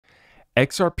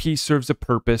XRP serves a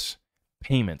purpose,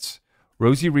 payments.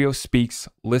 Rosie Rios speaks,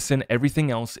 listen,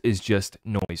 everything else is just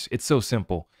noise. It's so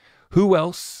simple. Who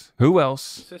else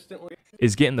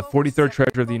is getting the 43rd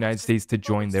treasurer of the United States to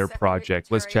join their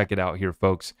project? Let's check it out here,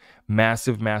 folks.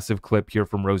 Massive clip here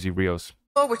from Rosie Rios.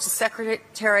 Which the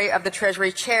Secretary of the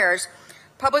Treasury chairs,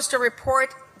 published a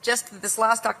report just this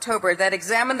last October that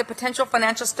examined the potential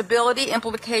financial stability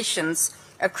implications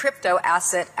of crypto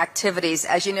asset activities.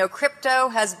 As you know, crypto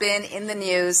has been in the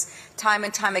news time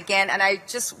and time again, and I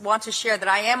just want to share that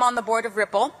I am on the board of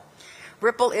Ripple.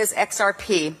 Ripple is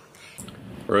XRP.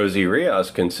 Rosie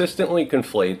Rios consistently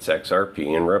conflates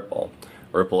XRP and Ripple.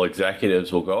 Ripple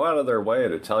executives will go out of their way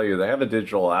to tell you they have a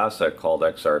digital asset called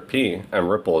XRP, and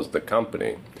Ripple is the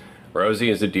company.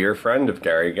 Rosie is a dear friend of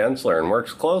Gary Gensler and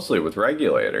works closely with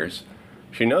regulators.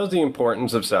 She knows the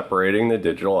importance of separating the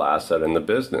digital asset and the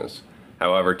business.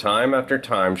 However, time after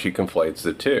time she conflates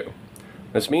the two.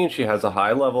 This means she has a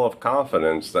high level of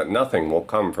confidence that nothing will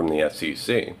come from the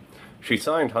SEC. She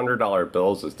signed $100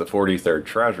 bills as the 43rd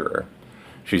treasurer.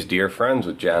 She's dear friends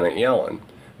with Janet Yellen.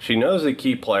 She knows the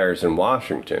key players in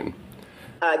Washington.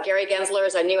 Gary Gensler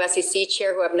is our new SEC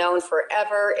chair, who I've known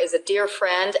forever, is a dear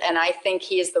friend, and I think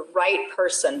he is the right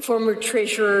person. Former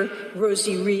Treasurer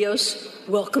Rosie Rios,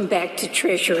 welcome back to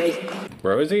Treasury.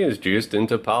 Rosie is juiced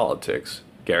into politics.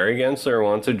 Gary Gensler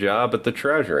wants a job at the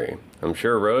Treasury. I'm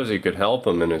sure Rosie could help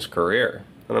him in his career,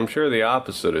 and I'm sure the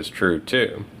opposite is true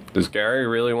too. Does Gary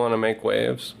really want to make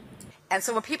waves? And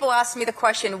so when people ask me the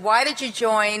question, why did you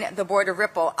join the board of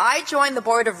Ripple? I joined the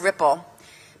board of Ripple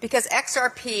because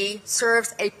XRP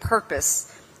serves a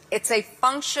purpose. It's a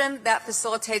function that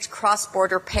facilitates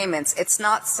cross-border payments. It's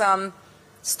not some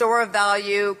store of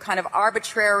value, kind of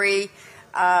arbitrary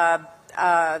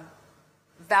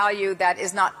value that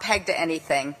is not pegged to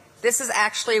anything. This is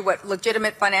actually what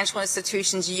legitimate financial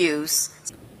institutions use.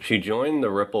 She joined the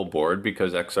Ripple board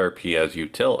because XRP has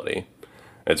utility.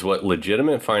 It's what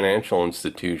legitimate financial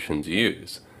institutions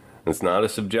use. It's not a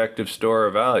subjective store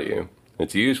of value.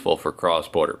 It's useful for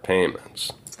cross-border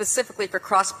payments. Specifically for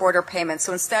cross-border payments.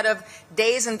 So instead of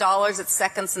days and dollars, it's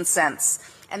seconds and cents.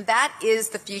 And that is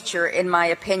the future, in my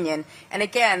opinion. And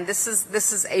again, this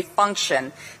is a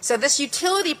function. So this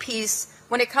utility piece,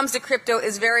 when it comes to crypto,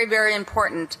 is very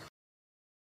important.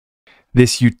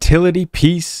 This utility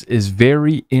piece is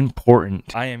very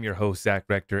important. I am your host, Zach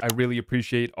Rector. I really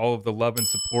appreciate all of the love and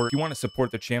support. If you want to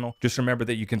support the channel, just remember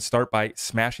that you can start by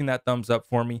smashing that thumbs up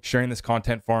for me, sharing this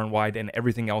content far and wide, and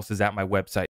everything else is at my website.